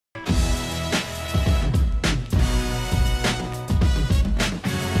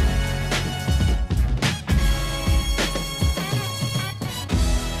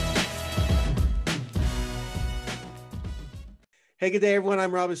Hey, good day, everyone.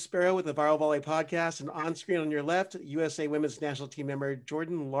 I'm Espero with the Viral Volley podcast, and on screen on your left, USA Women's National Team member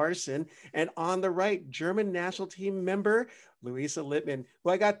Jordan Larson, and on the right, German National Team member Louisa Lippmann,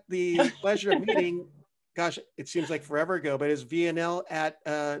 who I got the pleasure of meeting. Gosh, it seems like forever ago, but it's VNL at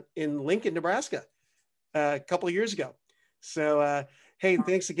in Lincoln, Nebraska, a couple of years ago. So, hey,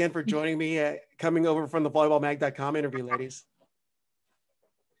 thanks again for joining me, coming over from the volleyballmag.com interview, ladies.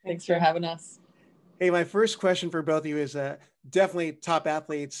 Thanks for having us. Hey, my first question for both of you is definitely top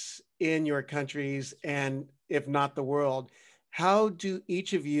athletes in your countries and if not the world. How do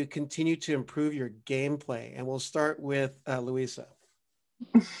each of you continue to improve your gameplay? And we'll start with Louisa.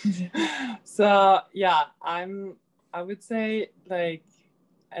 So yeah, I would say like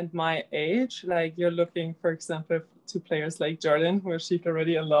at my age, like you're looking, for example, to players like Jordan who achieved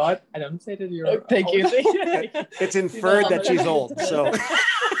already a lot. I don't say that you're old. Thank you. It's inferred that she's old, so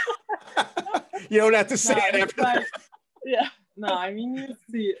you don't have to say it after that. Yeah. No, I mean, you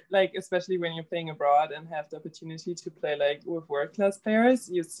see, like, especially when you're playing abroad and have the opportunity to play like with world-class players,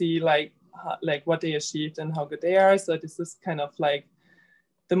 you see like what they achieved and how good they are. So this is kind of like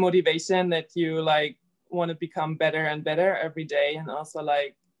the motivation that you like want to become better and better every day, and also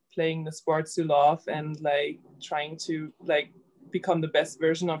like playing the sports you love and like trying to like become the best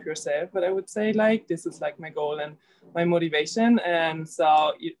version of yourself. But I would say like this is like my goal and my motivation. And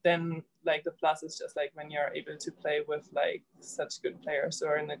so then like the plus is just like when you're able to play with like such good players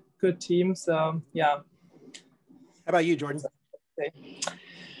or in a good team. So yeah. How about you, Jordan?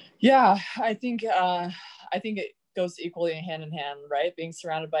 Yeah, I think it goes equally hand in hand, right? Being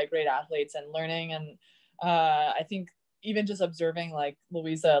surrounded by great athletes and learning. And I think even just observing like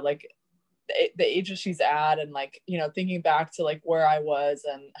Louisa, like the age that she's at, and like, you know, thinking back to like where I was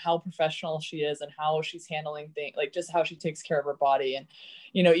and how professional she is and how she's handling things, like just how she takes care of her body. And,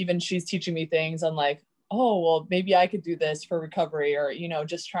 you know, even she's teaching me things on like, oh, well, maybe I could do this for recovery, or, you know,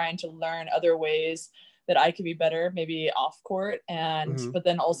 just trying to learn other ways that I could be better, maybe off court. And, but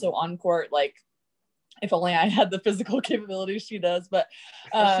then also on court, like, if only I had the physical capabilities she does, but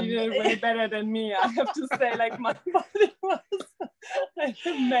she did way better than me. I have to say, like my body was like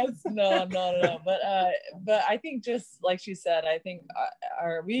a mess. No. But I think just like she said, I think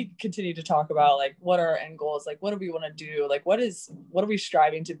we continue to talk about like what are our end goals, like what do we want to do, like what are we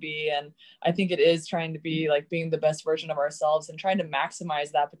striving to be, and I think it is trying to be like being the best version of ourselves and trying to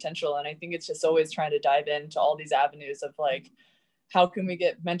maximize that potential. And I think it's just always trying to dive into all these avenues of like, how can we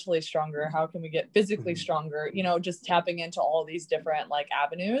get mentally stronger? How can we get physically stronger? You know, just tapping into all these different like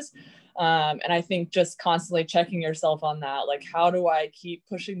avenues. And I think just constantly checking yourself on that. Like, how do I keep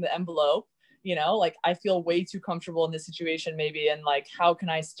pushing the envelope? You know, like I feel way too comfortable in this situation maybe. And like, how can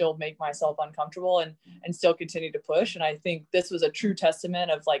I still make myself uncomfortable and still continue to push? And I think this was a true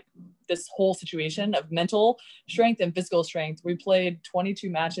testament of like this whole situation of mental strength and physical strength. We played 22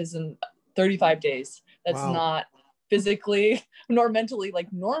 matches in 35 days. That's not physically nor mentally like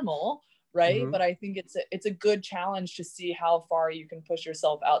normal, right? But I think it's a good challenge to see how far you can push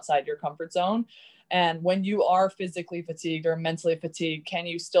yourself outside your comfort zone. And when you are physically fatigued or mentally fatigued, can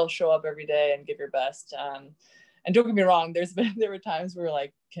you still show up every day and give your best? And don't get me wrong, there were times where we're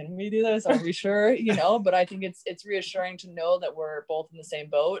like, can we do this? Are we sure? You know, but I think it's reassuring to know that we're both in the same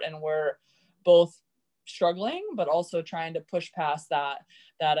boat and we're both struggling, but also trying to push past that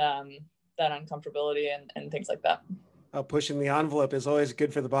uncomfortability and things like that. Pushing the envelope is always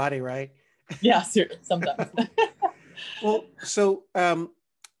good for the body, right? Yeah, sometimes. Well, so I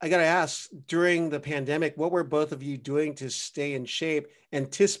got to ask, during the pandemic, what were both of you doing to stay in shape,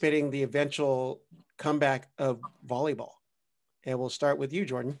 anticipating the eventual comeback of volleyball? And we'll start with you,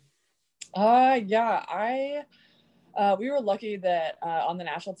 Jordan. Yeah, we were lucky that on the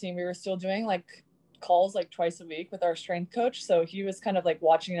national team, we were still doing like calls like twice a week with our strength coach. So he was kind of like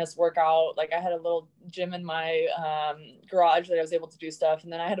watching us work out. Like I had a little gym in my garage that I was able to do stuff.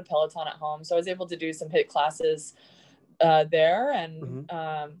 And then I had a Peloton at home. So I was able to do some HIIT classes there. And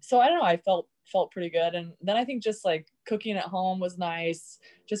so I don't know, I felt pretty good. And then I think just like cooking at home was nice.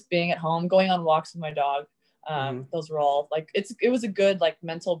 Just being at home, going on walks with my dog. Those were all like, it was a good like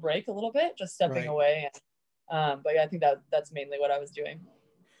mental break a little bit, just stepping away. And, but yeah, I think that's mainly what I was doing.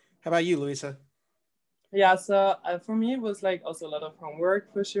 How about you, Louisa? Yeah, so for me, it was like also a lot of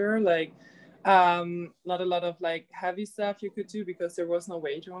homework for sure. Like not a lot of like heavy stuff you could do because there was no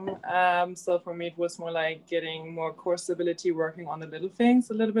weight room. So for me, it was more like getting more core stability, working on the little things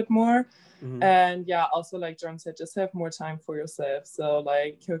a little bit more. And yeah, also like John said, just have more time for yourself. So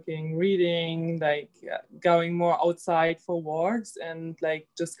like cooking, reading, like going more outside for walks and like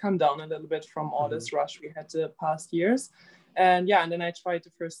just come down a little bit from all this rush we had the past years. And yeah, and then I tried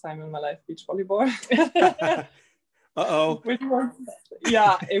the first time in my life beach volleyball. Uh-oh. Which was,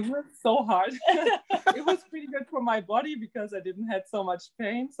 yeah, it was so hard. It was pretty good for my body because I didn't have so much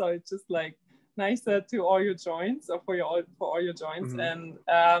pain. So it's just like nicer to all your joints or for all your joints. And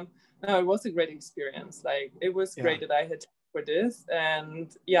no, it was a great experience. Like it was great that I had for this.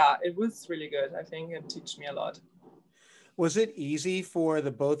 And yeah, it was really good. I think it taught me a lot. Was it easy for the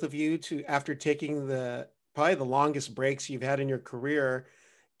both of you to, after taking probably the longest breaks you've had in your career,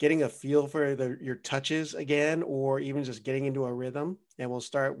 getting a feel for your touches again, or even just getting into a rhythm? And we'll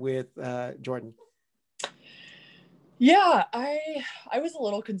start with Jordan. Yeah, I was a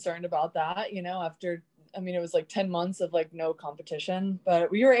little concerned about that, you know, after, I mean, it was like 10 months of like no competition,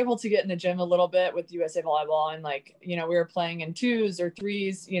 but we were able to get in the gym a little bit with USA Volleyball, and like, you know, we were playing in 2s or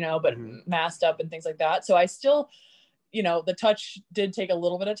 3s, you know, but masked up and things like that. So I still, you know, the touch did take a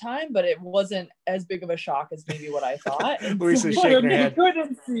little bit of time, but it wasn't as big of a shock as maybe what I thought. Louisa's shaking her head.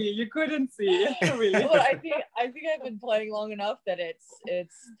 You couldn't see. Really. But I think I've been playing long enough that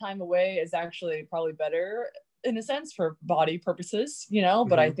it's time away is actually probably better in a sense for body purposes, you know.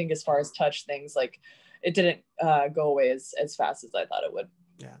 But I think as far as touch things, like it didn't go away as fast as I thought it would.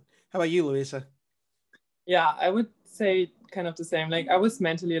 Yeah. How about you, Louisa? Yeah, I would say kind of the same. Like I was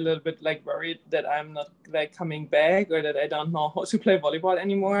mentally a little bit like worried that I'm not like coming back or that I don't know how to play volleyball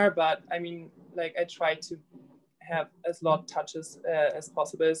anymore. But I mean, like I tried to have as lot of touches as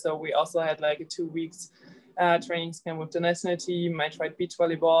possible. So we also had like a 2 weeks training camp with the national team. I tried beach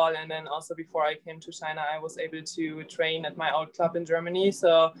volleyball, and then also before I came to China, I was able to train at my old club in Germany.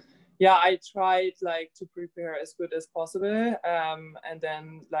 So yeah, I tried like to prepare as good as possible. And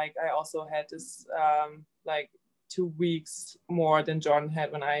then like I also had this like 2 weeks more than Jordan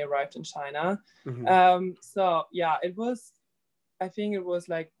had when I arrived in China. So yeah, I think it was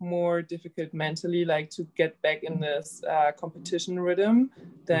like more difficult mentally, like to get back in this competition rhythm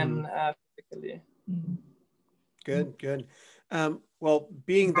than physically. Good. Well,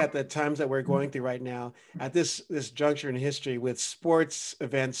 being that the times that we're going through right now, at this juncture in history, with sports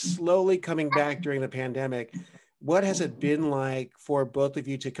events slowly coming back during the pandemic, what has it been like for both of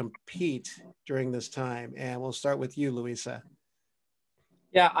you to compete during this time? And we'll start with you, Louisa.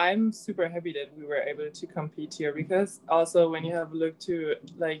 Yeah, I'm super happy that we were able to compete here, because also when you have a look to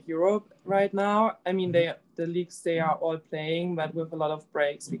like Europe right now, I mean, the leagues, they are all playing, but with a lot of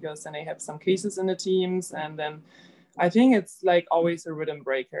breaks, because then they have some cases in the teams. And then I think it's like always a rhythm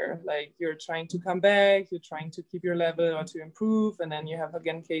breaker. Like you're trying to come back, you're trying to keep your level or to improve, and then you have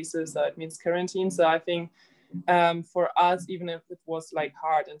again cases, so it means quarantine. So I think for us, even if it was like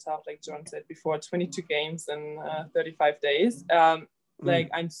hard and tough, like John said before, 22 games in 35 days, like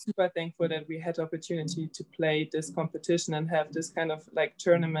I'm super thankful that we had the opportunity to play this competition and have this kind of like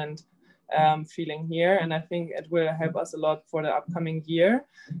tournament feeling here. And I think it will help us a lot for the upcoming year.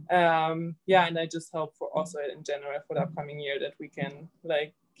 Yeah, and I just hope for also in general for the upcoming year that we can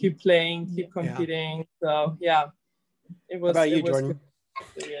like keep playing, keep competing. Yeah. So yeah, it was. How about you, was Jordan?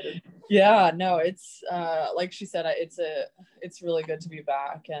 good. Yeah, no, it's like she said, it's really good to be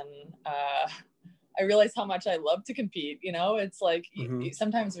back. And I realize how much I love to compete. You know, it's like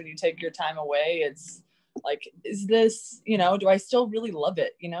sometimes when you take your time away, it's like, is this, you know, do I still really love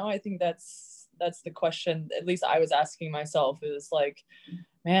it? You know, I think that's the question, at least I was asking myself, is like,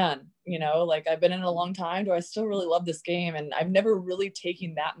 man, you know, like I've been in it a long time. Do I still really love this game? And I've never really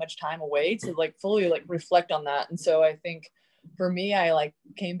taken that much time away to like fully like reflect on that. And so I think for me, I like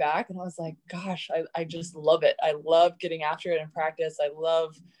came back and I was like, gosh, I just love it. I love getting after it in practice. I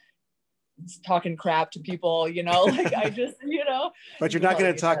love talking crap to people, you know, like I just, you know. But you're not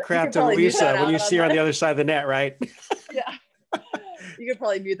going to talk crap to Louisa when you see her on the other side of the net, right? Yeah. You could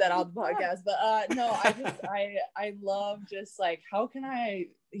probably mute that on the podcast, but no, I love just like, how can I,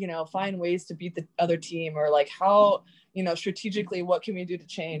 you know, find ways to beat the other team, or like how, you know, strategically, what can we do to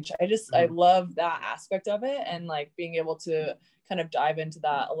change? I love that aspect of it, and like being able to kind of dive into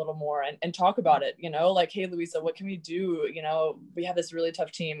that a little more and talk about it, you know, like, hey, Louisa, what can we do? You know, we have this really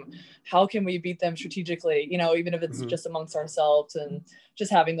tough team. How can we beat them strategically? You know, even if it's just amongst ourselves, and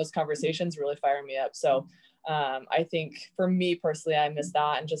just having those conversations really fire me up. So I think for me personally, I miss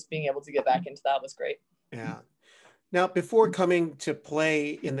that, and just being able to get back into that was great. Yeah. Now, before coming to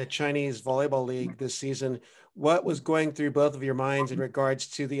play in the Chinese Volleyball League this season, what was going through both of your minds in regards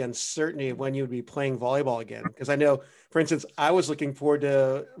to the uncertainty of when you would be playing volleyball again? Because I know, for instance, I was looking forward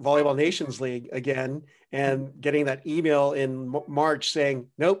to Volleyball Nations League again, and getting that email in March saying,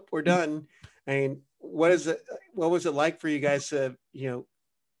 nope, we're done. I mean, what was it like for you guys to, you know,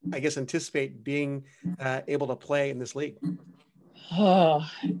 I guess, anticipate being able to play in this league? Oh,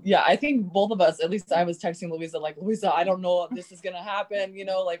 yeah, I think both of us, at least I was texting Louisa, like, Louisa, I don't know if this is going to happen. You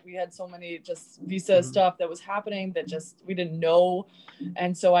know, like we had so many just visa stuff that was happening that just, we didn't know.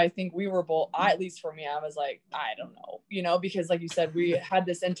 And so I think we were both, at least for me, I was like, I don't know, you know, because like you said, we had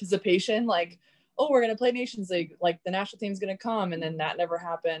this anticipation, like, oh, we're going to play Nations League, like the national team's going to come. And then that never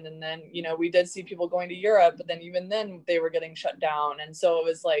happened. And then, you know, we did see people going to Europe, but then even then they were getting shut down. And so it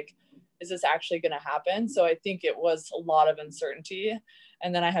was like, is this actually going to happen? So I think it was a lot of uncertainty.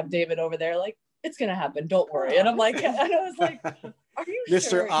 And then I have David over there, like, it's going to happen. Don't worry. And I'm like, and I was like, are you Mr.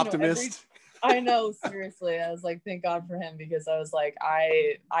 sure? Optimist. I know, seriously. I was like, thank God for him, because I was like,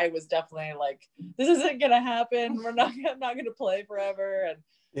 I was definitely like, this isn't going to happen. I'm not going to play forever. And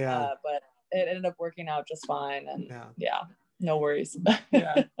but it ended up working out just fine. And yeah no worries.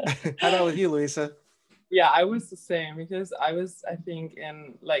 Yeah. How about with you, Louisa? Yeah, I was the same, because I think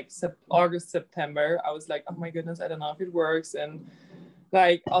in like August, September, I was like, oh my goodness, I don't know if it works. And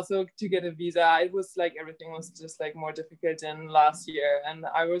like also to get a visa, it was like everything was just like more difficult than last year. And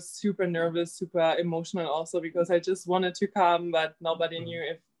I was super nervous, super emotional also, because I just wanted to come, but nobody knew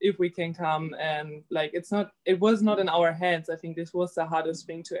if we can come. And like, it was not in our hands. I think this was the hardest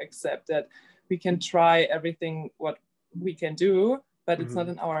thing to accept, that we can try everything what we can do, but it's not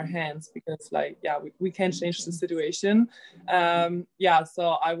in our hands, because like, we can't change the situation.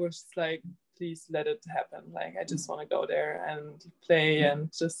 So I was like, please let it happen. Like, I just want to go there and play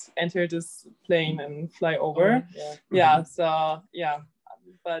and just enter this plane and fly over.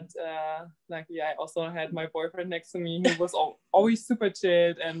 But I also had my boyfriend next to me. He was always super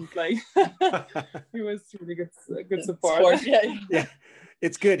chilled, and like he was really good support. Yeah.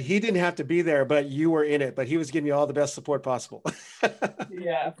 It's good. He didn't have to be there, but you were in it. But he was giving you all the best support possible.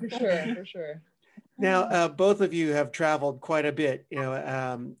 Yeah, for sure. Now, both of you have traveled quite a bit. You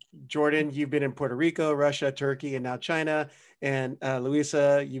know, Jordan, you've been in Puerto Rico, Russia, Turkey, and now China. And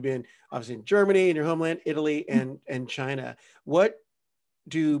Louisa, you've been obviously in Germany, in your homeland, Italy, and China. What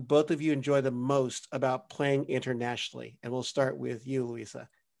do both of you enjoy the most about playing internationally? And we'll start with you, Louisa.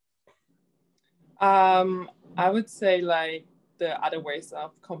 I would say like the other ways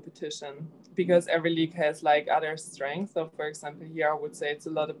of competition, because every league has like other strengths. So for example, here I would say it's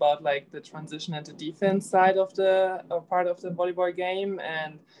a lot about like the transition and the defense side of part of the volleyball game.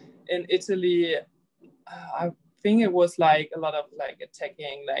 And in Italy, I think it was like a lot of like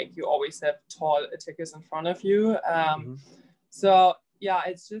attacking, like you always have tall attackers in front of you. So yeah,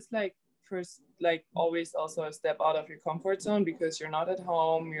 it's just like first, like always also a step out of your comfort zone, because you're not at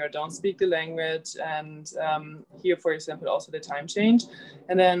home, you don't speak the language, and here, for example, also the time change.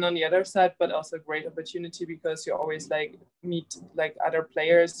 And then on the other side, but also a great opportunity, because you always like meet like other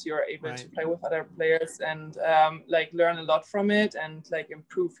players, you're able to play with other players, and like learn a lot from it, and like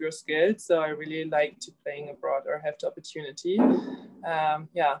improve your skills. So I really like to playing abroad, or have the opportunity. How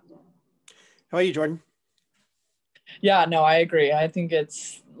about you, Jordan? Yeah, no, I agree. I think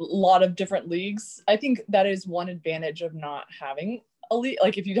it's a lot of different leagues. I think that is one advantage of not having a league.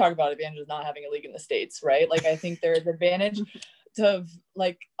 Like if you talk about advantage of not having a league in the States, right? Like I think there's advantage to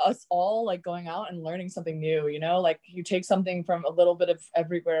like us all like going out and learning something new, you know, like you take something from a little bit of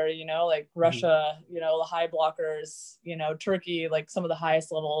everywhere, you know, like Russia, you know, the high blockers, you know, Turkey, like some of the highest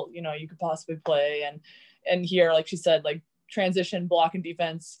level, you know, you could possibly play. And here, like she said, like transition, block, and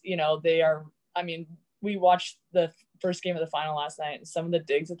defense, you know, they are, I mean, we watched the first game of the final last night, and some of the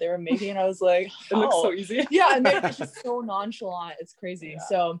digs that they were making, and I was like, it looks so easy. Yeah, and they're just so nonchalant. It's crazy. Yeah.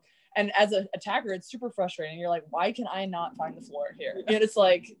 So, and as an attacker, it's super frustrating. You're like, why can I not find the floor here? And it's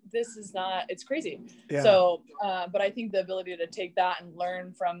like, this is not, it's crazy. Yeah. So, but I think the ability to take that and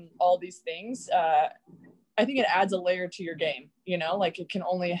learn from all these things, I think it adds a layer to your game, you know, like it can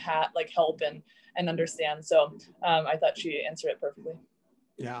only like help and understand. So I thought she answered it perfectly.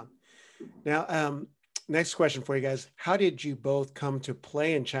 Yeah. Now, next question for you guys. How did you both come to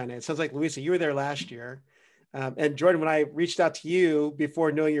play in China? It sounds like, Louisa, you were there last year. And Jordan, when I reached out to you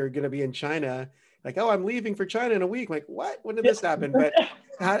before knowing you were going to be in China, like, oh, I'm leaving for China in a week. I'm like, what? When did this happen? But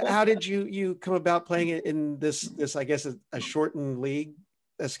how did you come about playing it in this I guess, a shortened league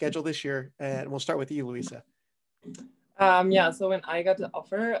schedule this year? And we'll start with you, Louisa. So when I got the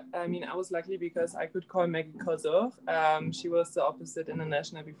offer, I mean, I was lucky because I could call Maggie Kozov. She was the opposite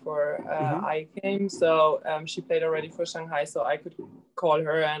international before I came. So she played already for Shanghai. So I could call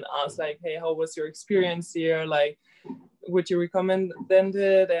her and ask like, hey, how was your experience here? Like, would you recommend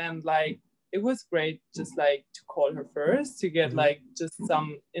it? And like, it was great just like to call her first to get like just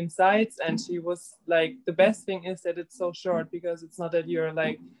some insights. And she was like, the best thing is that it's so short, because it's not that you're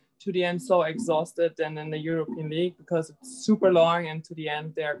like, to the end so exhausted than in the European League, because it's super long, and to the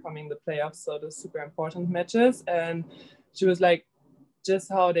end they're coming the playoffs, so the super important matches. And she was like, just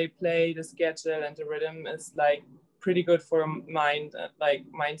how they play, the schedule and the rhythm is like pretty good for mind, like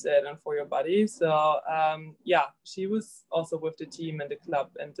mindset and for your body. So yeah, she was also with the team and the club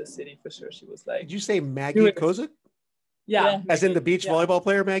and the city for sure. She was like, Did you say Maggie Kozak? Yeah. As in the beach volleyball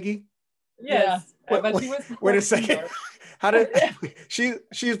player, Maggie? Yes. Wait, but she was wait a second. How did she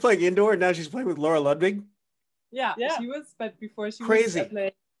was playing indoor and now she's playing with Laura Ludwig? Yeah, she was, but before she crazy. Was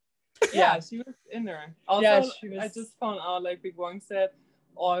playing, yeah, she was indoor. Also, I just found out like Big Wong said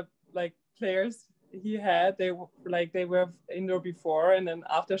all like players he had, they were indoor before, and then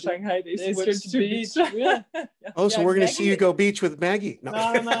after Shanghai they switched to beach. Yeah. Oh, so we're gonna see you go beach with Maggie. No.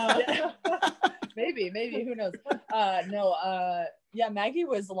 maybe who knows. Yeah, Maggie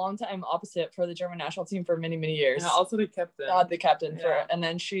was a long time opposite for the German national team for many years. Yeah, also the captain. And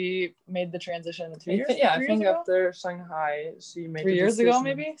then she made the transition 2 years. I think after Shanghai she made 3 years ago,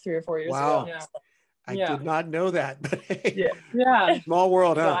 maybe 3 or 4 years ago. Yeah. I did not know that. But hey, yeah. Small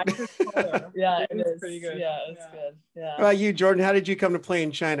world, huh? Yeah, it is pretty good. Yeah, it's good. Yeah. How about you, Jordan? How did you come to play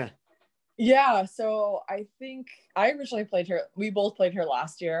in China? Yeah, so I think I originally played her. We both played her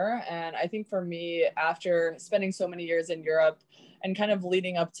last year. And I think for me, after spending so many years in Europe and kind of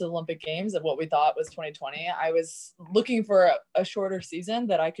leading up to the Olympic Games of what we thought was 2020, I was looking for a shorter season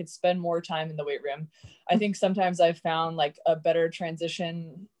that I could spend more time in the weight room. I think sometimes I've found like a better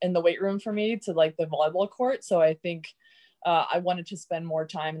transition in the weight room for me to like the volleyball court. So I think I wanted to spend more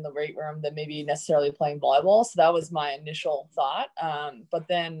time in the weight room than maybe necessarily playing volleyball. So that was my initial thought. But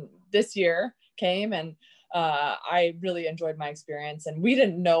then this year came and I really enjoyed my experience, and we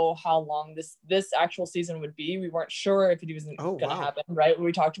didn't know how long this actual season would be. We weren't sure if it was going to happen, right? What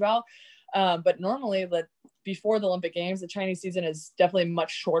we talked about. But normally before the Olympic Games, the Chinese season is definitely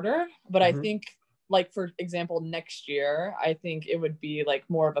much shorter. But I think, like, for example, next year, I think it would be like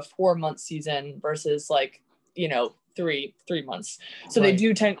more of a 4-month season versus like, 3 months. So they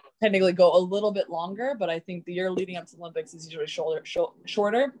do technically go a little bit longer, but I think the year leading up to the Olympics is usually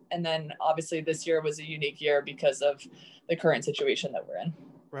shorter. And then obviously this year was a unique year because of the current situation that we're in.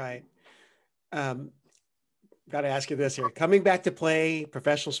 Right. Got to ask you this here. Coming back to play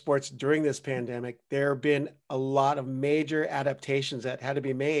professional sports during this pandemic, there have been a lot of major adaptations that had to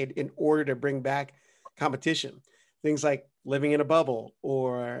be made in order to bring back competition. Things like living in a bubble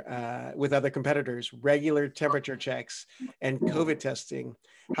or with other competitors, regular temperature checks, and COVID testing.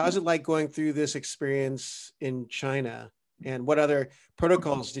 How's it like going through this experience in China? And what other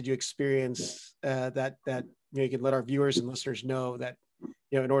protocols did you experience that you can let our viewers and listeners know that,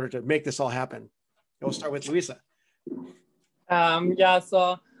 in order to make this all happen? We'll start with Louisa.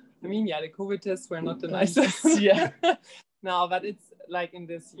 So the COVID tests were not the nicest. No, but it's like in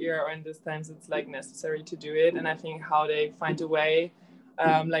this year or in this times, it's like necessary to do it. And I think how they find a way,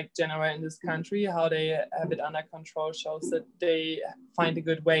 like general in this country, how they have it under control shows that they find a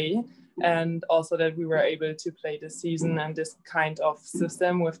good way. And also that we were able to play this season and this kind of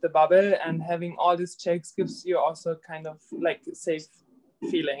system with the bubble, and having all these checks gives you also kind of like a safe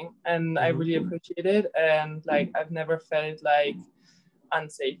feeling. And I really appreciate it. And like, I've never felt like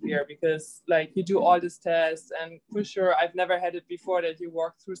unsafe here, because like you do all these tests, and for sure I've never had it before that you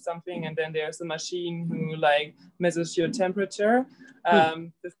walk through something and then there's a machine who like measures your temperature.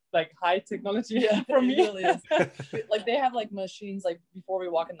 This like high technology for me. Really is. Like they have like machines like before we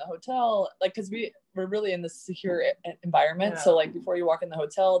walk in the hotel, like because we're really in this secure environment. So like before you walk in the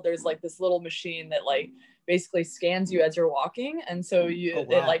hotel, there's like this little machine that like basically scans you as you're walking, and so it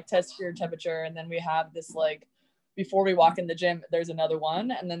like tests your temperature. And then we have this like, before we walk in the gym, there's another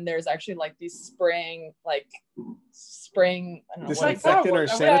one. And then there's actually like these spraying, I don't know. Disinfectant or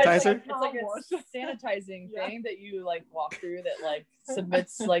sanitizer? It's like a sanitizing thing that you like walk through that like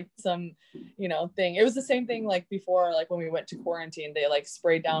submits like some, thing. It was the same thing like before, like when we went to quarantine, they like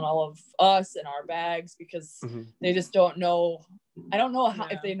sprayed down all of us in our bags because they just don't know. I don't know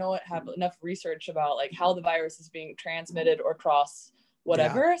if they have enough research about like how the virus is being transmitted or cross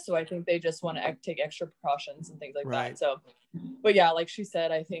whatever. So I think they just want to take extra precautions and things like that. So, but yeah, like she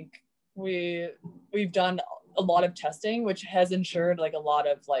said, I think we've done a lot of testing, which has ensured like a lot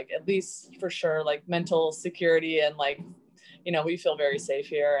of like, at least for sure, like mental security, and like, we feel very safe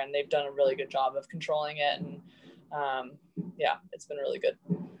here, and they've done a really good job of controlling it. And it's been really good.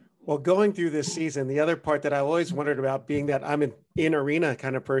 Well, going through this season, the other part that I always wondered about, being that I'm an in-arena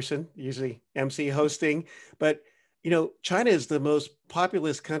kind of person, usually MC hosting, but China is the most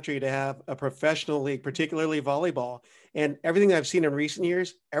populous country to have a professional league, particularly volleyball. And everything I've seen in recent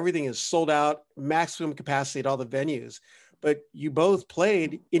years, everything is sold out, maximum capacity at all the venues. But you both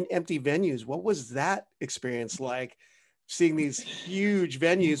played in empty venues. What was that experience like, seeing these huge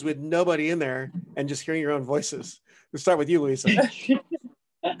venues with nobody in there and just hearing your own voices? Let's start with you, Louisa.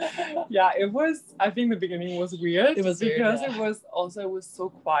 Yeah, I think the beginning was weird. It was weird, because yeah. it was so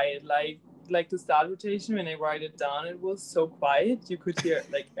quiet. Like the start rotation, when I write it down, it was so quiet. You could hear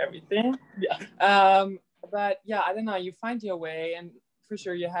like everything. Yeah. But yeah, I don't know. You find your way, and for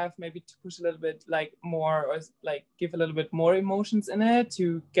sure you have maybe to push a little bit like more, or like give a little bit more emotions in it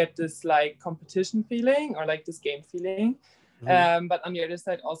to get this like competition feeling or like this game feeling. But on the other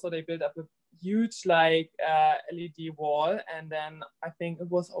side, also they build up a huge like LED wall, and then I think it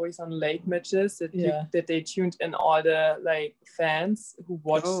was always on late matches that they tuned in all the like fans who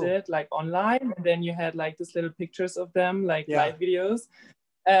watched it like online, and then you had like these little pictures of them like live videos.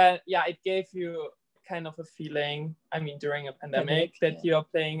 It gave you kind of a feeling, I mean, during a pandemic that you're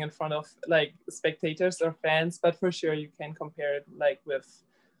playing in front of like spectators or fans, but for sure you can compare it like with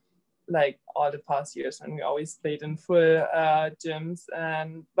like all the past years when we always played in full gyms.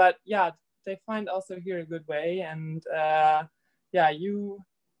 But yeah, they find also here a good way, and you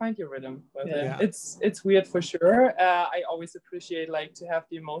find your rhythm with it. It's weird for sure. I always appreciate like to have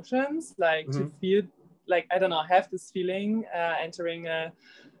the emotions, like to feel like, I don't know, have this feeling entering a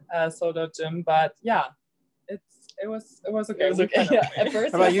sold out gym. But yeah, it was okay. It was okay. Yeah. At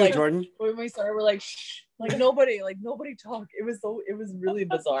first, how about you, like, Jordan? when we started, we're like, shh, like nobody talk. It was really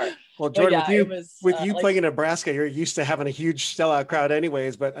bizarre. Well, Jordan, with you like, playing in Nebraska, you're used to having a huge sellout crowd,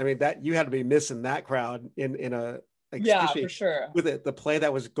 anyways. But I mean, that you had to be missing that crowd in a like, for sure, with the play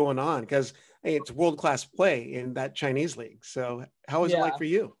that was going on, because it's world class play in that Chinese league. So how was it like for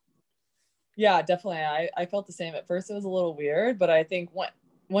you? Yeah, definitely. I felt the same. At first, it was a little weird, but I think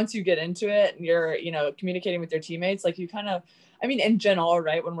once you get into it and you're, communicating with your teammates, like you kind of, I mean, in general,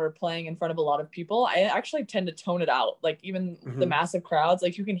 right, when we're playing in front of a lot of people, I actually tend to tone it out. Like even the massive crowds,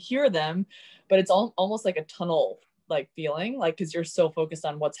 like you can hear them, but it's almost like a tunnel like feeling, like, because you're so focused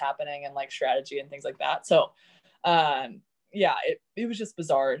on what's happening and like strategy and things like that. So it was just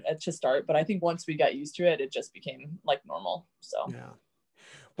bizarre to start, but I think once we got used to it, it just became like normal. So yeah.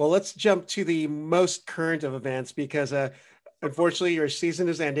 Well, let's jump to the most current of events, because unfortunately your season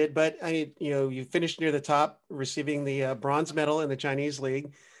has ended, but you finished near the top, receiving the bronze medal in the Chinese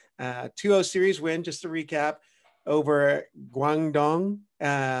league. 2-0 series win, just to recap, over Guangdong,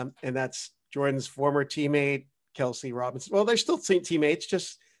 and that's Jordan's former teammate Kelsey Robinson. Well, they're still teammates,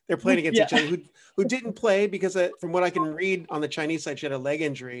 just they're playing against each other, who didn't play because from what I can read on the Chinese side, she had a leg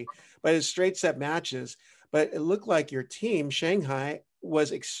injury, but it's straight set matches. But it looked like your team, Shanghai,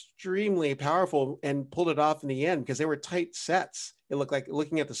 was extremely powerful and pulled it off in the end, because they were tight sets. It looked like,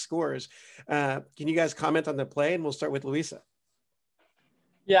 looking at the scores. Can you guys comment on the play? And we'll start with Louisa.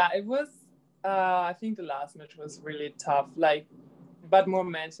 Yeah, it was, I think the last match was really tough, like, but more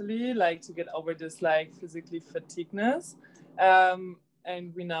mentally, like to get over this like physically fatigueness.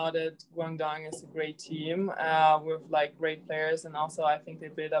 And we know that Guangdong is a great team with like great players, and also I think they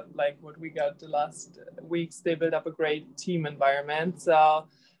build up, like what we got the last weeks, they build up a great team environment. So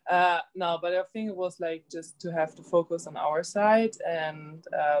no, but I think it was like just to have to focus on our side and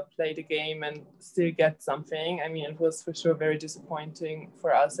play the game and still get something. I mean, it was for sure very disappointing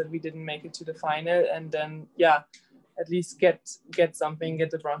for us that we didn't make it to the final, and then at least get something, get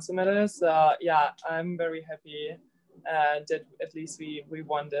the bronze medal. So I'm very happy that at least we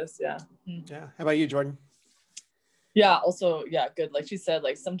won this. Yeah. How about you, Jordan? Also good. Like she said,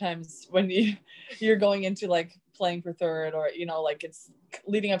 like sometimes when you're going into like playing for third, or like it's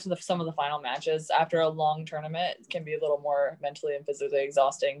leading up to some of the final matches after a long tournament, it can be a little more mentally and physically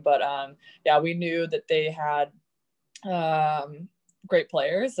exhausting. But we knew that they had great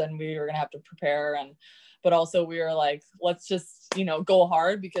players, and we were gonna have to prepare, but also we were like, let's just go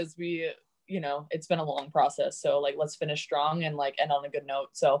hard, because we it's been a long process, so like let's finish strong and like end on a good note.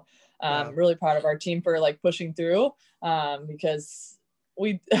 So really proud of our team for like pushing through, because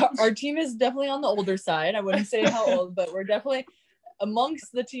our team is definitely on the older side. I wouldn't say how old, but we're definitely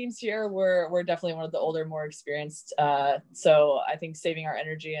amongst the teams here, we're definitely one of the older, more experienced. So I think saving our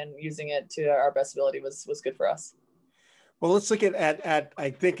energy and using it to our best ability was good for us. Well, let's look at I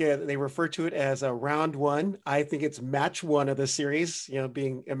think they refer to it as a round one. I think it's match one of the series,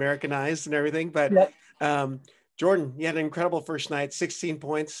 being Americanized and everything. But Jordan, you had an incredible first night, 16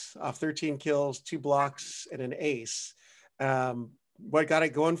 points off 13 kills, 2 blocks, and an ace. What got it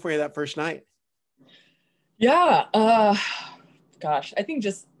going for you that first night? I think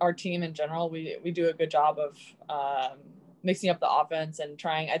just our team in general, we do a good job of mixing up the offense and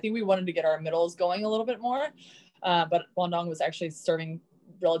trying. I think we wanted to get our middles going a little bit more. But Guangdong was actually serving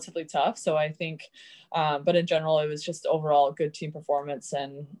relatively tough. So I think, but in general, it was just overall good team performance,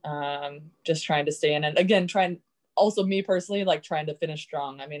 and just trying to stay in. And again, also me personally, like trying to finish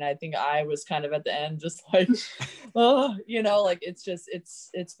strong. I mean, I think I was kind of at the end, just like, oh, you know, like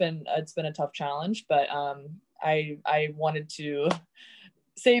it's been a tough challenge, but I wanted to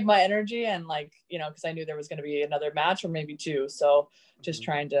save my energy and like, you know, because I knew there was going to be another match or maybe two. So just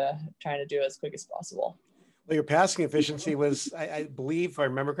trying to do it as quick as possible. Well, your passing efficiency was, I believe, if I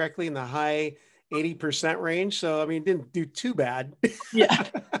remember correctly, in the high 80% range. So, I mean, didn't do too bad. Yeah.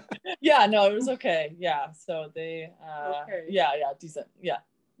 Yeah, no, it was okay. Yeah. So they, Okay. yeah, decent. Yeah.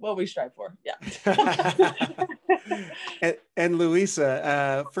 What we strive for. Yeah. and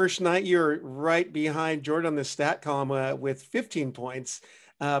Louisa, first night you're right behind Jordan on the stat column with 15 points.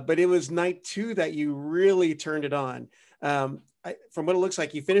 But it was night 2 that you really turned it on. From what it looks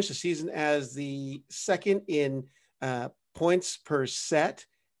like, you finished the season as the second in points per set,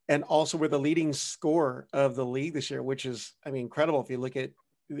 and also were the leading scorer of the league this year, which is, I mean, incredible if you look at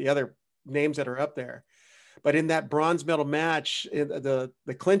the other names that are up there. But in that bronze medal match, the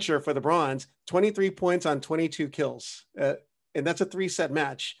clincher for the bronze, 23 points on 22 kills. And that's a 3-set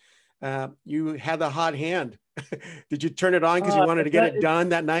match. You had the hot hand. Did you turn it on because you wanted to get it done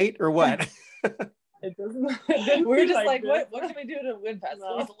that night, or what? It doesn't. We were just like what can we do to win past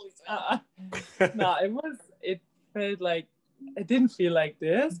No, it felt like, it didn't feel like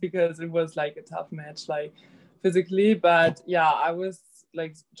this because it was like a tough match, like physically. But yeah, I was,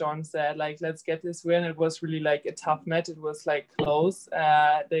 like John said, like, let's get this win. It was really like a tough match. It was like close.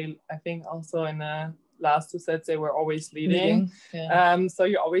 I think also in the last 2 sets they were always leading. Yeah. So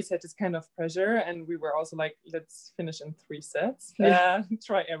you always had this kind of pressure, and we were also like, let's finish in 3 sets.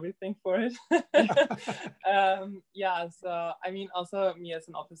 Try everything for it. Yeah. So I mean, also me as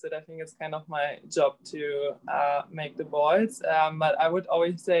an opposite, I think it's kind of my job to make the balls. But I would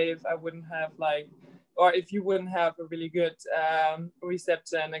always say, if I wouldn't have like, or if you wouldn't have a really good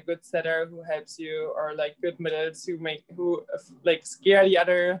reception, a good setter who helps you, or like good middles who like scare the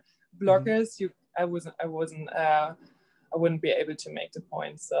other blockers, I wouldn't be able to make the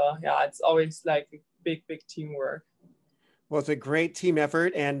point. So yeah, it's always like a big teamwork. Well, it's a great team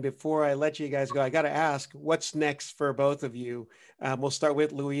effort. And before I let you guys go, I got to ask, what's next for both of you? We'll start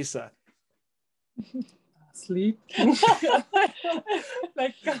with Louisa. Sleep.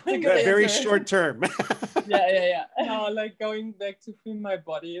 Like very short term. Yeah. No, like going back to feel my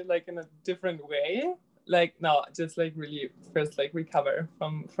body like in a different way. Like, no, just like really first like recover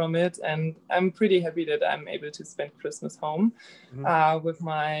from it. And I'm pretty happy that I'm able to spend Christmas home with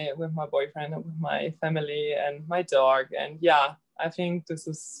my boyfriend and with my family and my dog. And yeah, I think this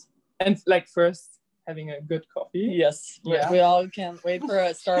is, and like first having a good coffee. Yes. Yeah. We all can't wait for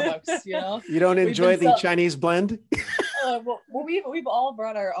a Starbucks, you know. You don't enjoy the Chinese blend? Well, we've all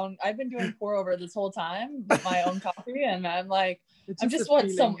brought our own. I've been doing pour over this whole time, my own coffee, and I'm like, I just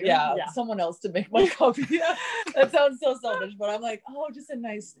want someone else to make my coffee. That sounds so selfish, but I'm like, oh, just in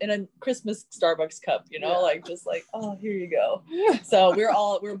a Christmas Starbucks cup, you know, like just like, oh, here you go. So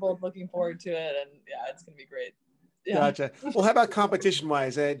we're both looking forward to it, and yeah, it's gonna be great. Yeah. Gotcha. Well, how about competition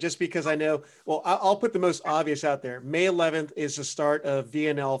wise? Just because I know, well, I'll put the most obvious out there. May 11th is the start of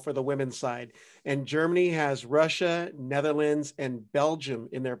VNL for the women's side, and Germany has Russia, Netherlands, and Belgium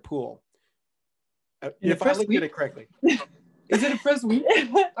in their pool. If I looked at it correctly. Is it the first week?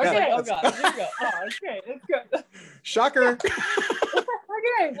 Okay. Oh God. There you go. Oh, okay. That's good. Shocker. Okay.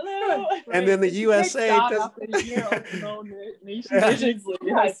 Hello. And then the USA does. After a year of no nations.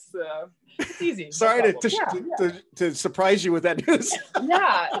 Yes. It's easy. Sorry to surprise you with that news.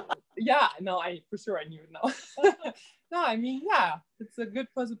 Yeah. No, I knew it now. No, I mean, yeah, it's a good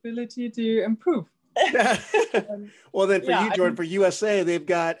possibility to improve. Well, then for you, Jordan, for USA, they've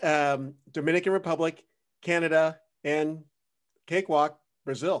got Dominican Republic, Canada, and cakewalk,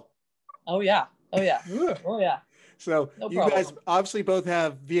 Brazil. Oh yeah. So you guys obviously both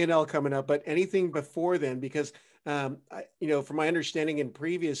have VNL coming up, but anything before then? Because from my understanding in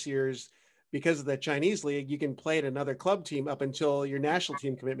previous years, because of the Chinese league, you can play at another club team up until your national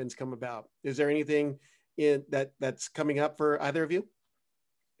team commitments come about. Is there anything that's coming up for either of you?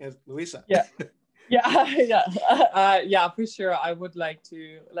 As Louisa. Yeah, for sure. I would like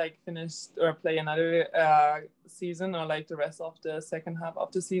to finish or play another season, or like the rest of the second half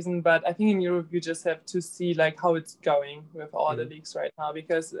of the season. But I think in Europe you just have to see like how it's going with all the leagues right now,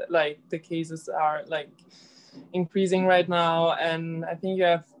 because like the cases are like increasing right now, and I think you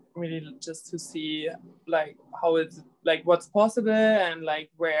have really just to see like how it's like what's possible and like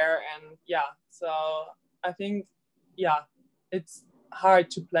where, and so I think it's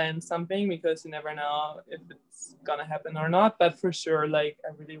hard to plan something because you never know if it's gonna happen or not, but for sure like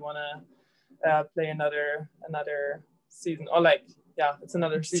I really want to play another season, or like it's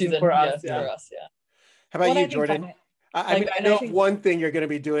another season for us. How about Well, you, I think Jordan? I like, mean, I and know I of think, one thing you're going to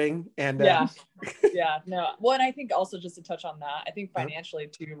be doing, and yeah, yeah, no. Well, and I think also just to touch on that, I think financially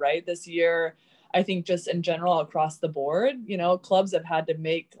too, right? This year, I think just in general across the board, you know, clubs have had to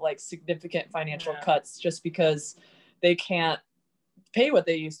make like significant financial cuts just because they can't pay what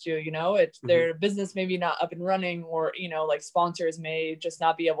they used to, you know, it's their business maybe not up and running, or, you know, like sponsors may just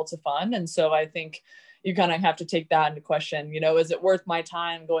not be able to fund. And so I think you kind of have to take that into question, you know, is it worth my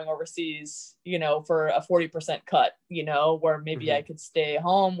time going overseas, you know, for a 40% cut, you know, where maybe I could stay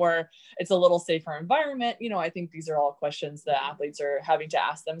home where it's a little safer environment. You know, I think these are all questions that athletes are having to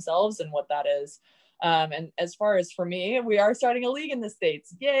ask themselves and what that is. And as far as for me, we are starting a league in the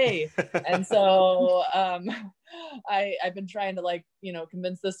States. Yay. And so I've been trying to, like, you know,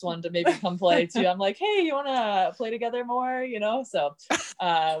 convince this one to maybe come play too. I'm like, hey, you want to play together more, you know? So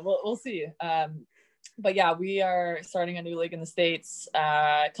we'll see. But yeah, we are starting a new league in the States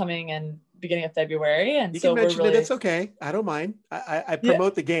coming in beginning of February. And you so can mention we're really... it. It's okay. I don't mind. I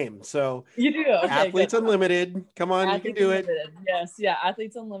promote the game. So you do. Okay, Athletes good. Unlimited. Come on, Athletes you can do Unlimited. it. Yes. Yeah.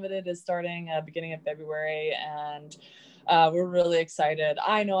 Athletes Unlimited is starting beginning of February. And we're really excited.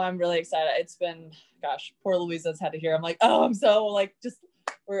 I know I'm really excited. It's been, gosh, poor Louisa's had to hear. I'm like, oh, I'm so like, just,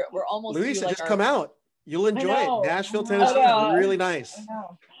 we're almost Louisa, to, like, just come out. You'll enjoy it. Nashville, Tennessee is really nice.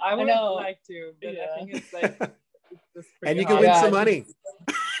 I would like to, but I think it's like, it's just and you hard. can win some money.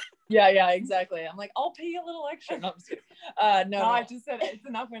 Yeah, exactly. I'm like, I'll pay you a little extra. No, I'm just kidding. No, I just said it's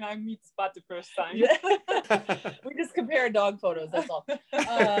enough when I meet Spot the first time. We just compare dog photos, that's all.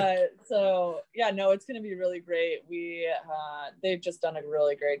 So yeah, no, it's gonna be really great. They've just done a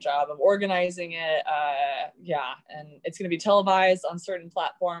really great job of organizing it. And it's gonna be televised on certain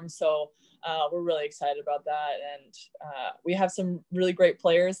platforms. So we're really excited about that. And we have some really great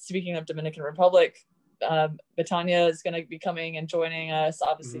players. Speaking of Dominican Republic, Betania is going to be coming and joining us.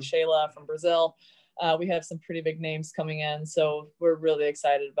 Obviously, Shayla from Brazil. We have some pretty big names coming in, so we're really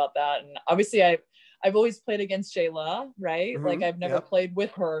excited about that. And obviously, I've always played against Shayla, right? Like I've never played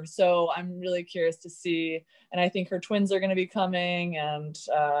with her, so I'm really curious to see. And I think her twins are going to be coming, and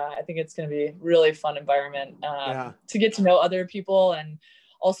I think it's going to be a really fun environment to get to know other people, and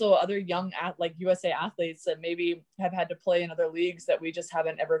also other young like USA athletes that maybe have had to play in other leagues that we just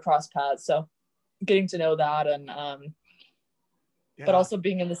haven't ever crossed paths. So getting to know that, and but also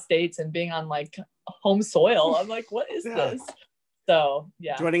being in the States and being on like home soil, I'm like, what is this? So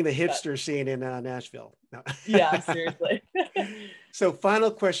joining the hipster scene in Nashville. No. Yeah, seriously. So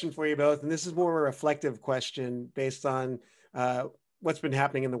final question for you both, and this is more a reflective question based on what's been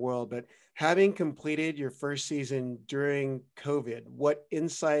happening in the world, but having completed your first season during COVID, what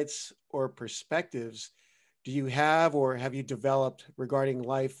insights or perspectives do you have or have you developed regarding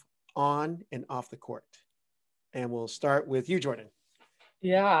life on and off the court? And we'll start with you, Jordan.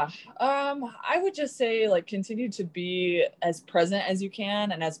 Yeah, I would just say, like, continue to be as present as you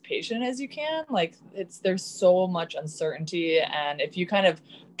can and as patient as you can. Like, there's so much uncertainty, and if you kind of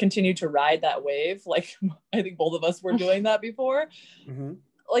continue to ride that wave, like I think both of us were doing that before,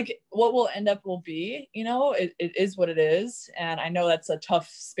 like what will end up will be, you know, it is what it is. And I know that's a tough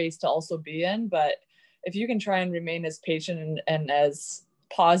space to also be in, but if you can try and remain as patient and as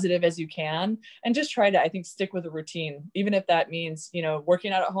positive as you can, and just try to, I think, stick with a routine, even if that means, you know,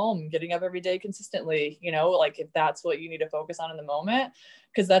 working out at home, getting up every day consistently, you know, like if that's what you need to focus on in the moment,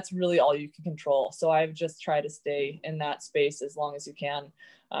 because that's really all you can control. So I've just tried to stay in that space as long as you can.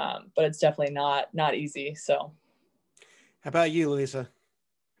 But it's definitely not easy. So how about you, Louisa?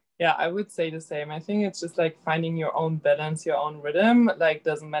 Yeah, I would say the same. I think it's just like finding your own balance, your own rhythm. Like,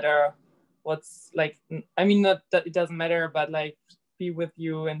 doesn't matter what's like, I mean, not that it doesn't matter, but like be with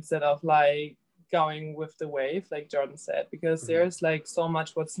you instead of like going with the wave, like Jordan said, because there's like so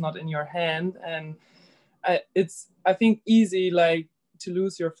much what's not in your hand. And it's, I think, easy like to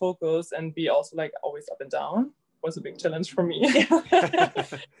lose your focus and be also like always up and down. Was a big challenge for me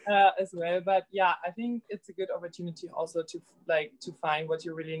as well. But yeah, I think it's a good opportunity also to find what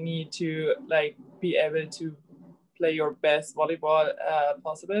you really need to like be able to play your best volleyball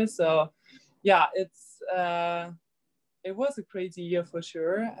possible. So yeah, it was a crazy year for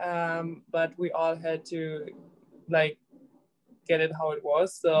sure, but we all had to like get it how it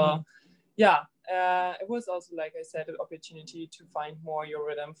was. So yeah, it was also, like I said, an opportunity to find more your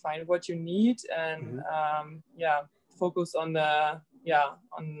rhythm, find what you need, and focus on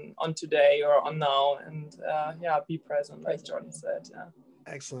on today or on now, and be present, like Jordan said.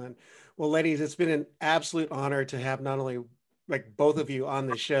 Excellent. Well, ladies, it's been an absolute honor to have not only like both of you on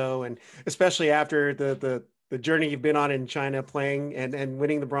the show, and especially after the the journey you've been on in China playing and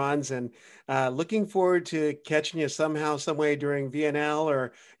winning the bronze, and looking forward to catching you somehow, some way during VNL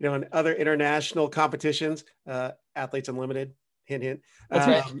or, in other international competitions, Athletes Unlimited, hint, hint.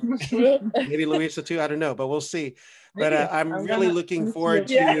 That's right. Maybe Louisa too, I don't know, but we'll see. But Maybe. I'm really looking forward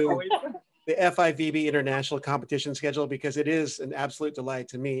to the FIVB international competition schedule, because it is an absolute delight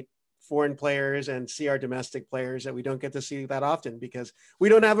to meet foreign players and see our domestic players that we don't get to see that often, because we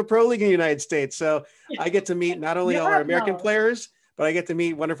don't have a pro league in the United States. So I get to meet not only all our American players, but I get to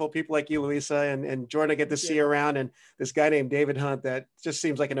meet wonderful people like you, Louisa, and Jordan. I get to see around, and this guy named David Hunt that just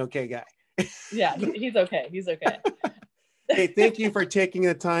seems like an okay guy. Yeah, he's okay. He's okay. Hey, thank you for taking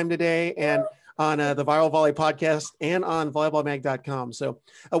the time today, and on the Viral Volley podcast and on volleyballmag.com. So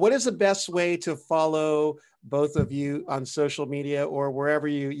what is the best way to follow both of you on social media or wherever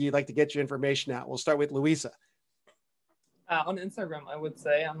you'd like to get your information out? We'll start with Louisa. On Instagram, I would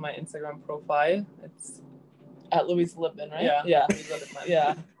say, on my Instagram profile, it's at Louisa Lippmann, right? Yeah. Louisa Lippmann.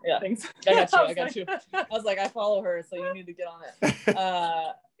 Yeah. Thanks. I got you. I was like, I follow her, so you need to get on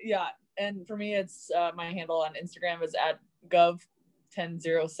it. Yeah. And for me, it's my handle on Instagram is at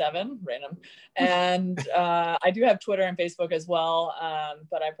gov1007, random. And I do have Twitter and Facebook as well,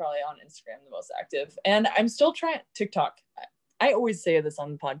 but I'm probably on Instagram the most active. And I'm still trying TikTok. I always say this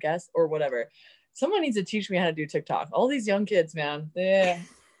on the podcast or whatever. Someone needs to teach me how to do TikTok. All these young kids, man, they're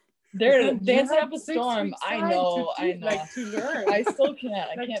dancing up a storm. I know. Like to learn. I still can't.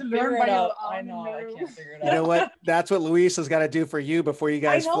 I can't figure it out. I know. I can't figure it out. You know what? That's what Louisa's got to do for you before you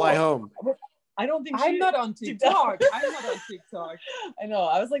guys fly home. I don't think I'm not on TikTok. I'm not on TikTok. I know.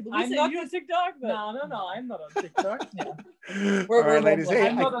 I was like, Louisa, you on TikTok? But... No. I'm not on TikTok. Yeah.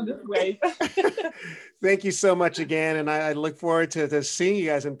 I'm not on this wave. Thank you so much again. And I look forward to seeing you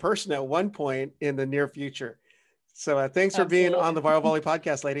guys in person at one point in the near future. So thanks for being on the Viral Volley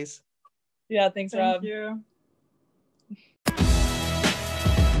podcast, ladies. Yeah, thanks, Rob. Thank you.